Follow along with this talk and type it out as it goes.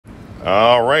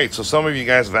All right, so some of you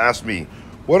guys have asked me,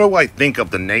 what do I think of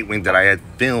the Nightwing that I had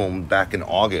filmed back in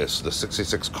August, the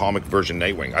 66 comic version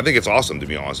Nightwing? I think it's awesome, to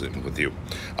be honest with you.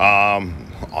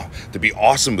 To be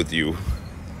awesome with you.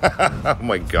 Oh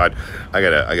my god, I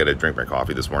gotta drink my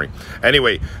coffee this morning.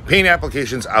 Anyway, paint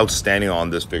application's outstanding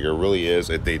on this figure, really is.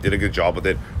 They did a good job with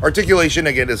it. Articulation,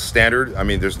 again, is standard. I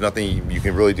mean, there's nothing you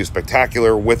can really do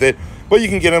spectacular with it, but you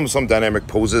can get them some dynamic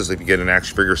poses if you get an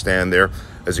action figure stand there.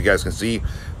 As you guys can see,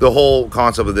 the whole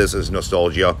concept of this is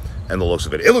nostalgia and the looks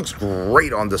of it. It looks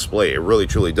great on display. It really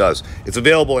truly does. It's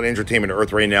available at Entertainment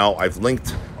Earth right now. I've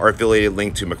linked our affiliated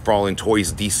link to McFarlane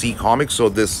Toys DC Comics, so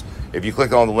this, if you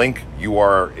click on the link, you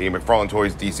are a McFarlane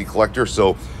Toys DC collector,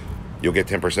 so you'll get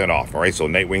 10% off. All right, so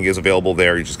Nightwing is available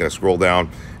there. You just got to scroll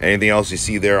down. Anything else you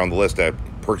see there on the list that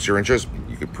perks your interest,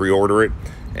 you could pre-order it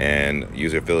and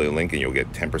use the affiliate link and you'll get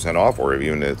 10% off, or if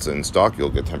even if it's in stock, you'll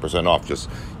get 10% off. Just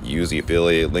use the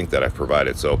affiliate link that I've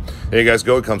provided. So there you guys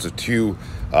go. It comes with two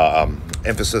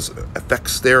emphasis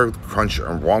effects there, crunch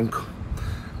and ronk,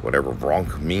 whatever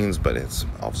ronk means, but it's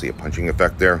obviously a punching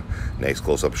effect there. Nice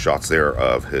close-up shots there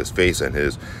of his face and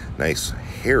his nice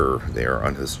hair there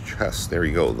on his chest. There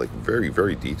you go, like very,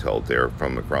 very detailed there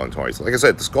from McFarlane Toys. Like I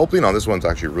said, the sculpting on this one's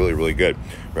actually really, really good,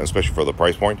 especially for the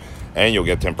price point, and you'll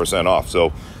get 10% off.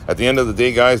 So at the end of the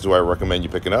day, guys, do I recommend you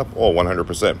picking up? Oh,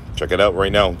 100%. Check it out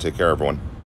right now. Take care, everyone.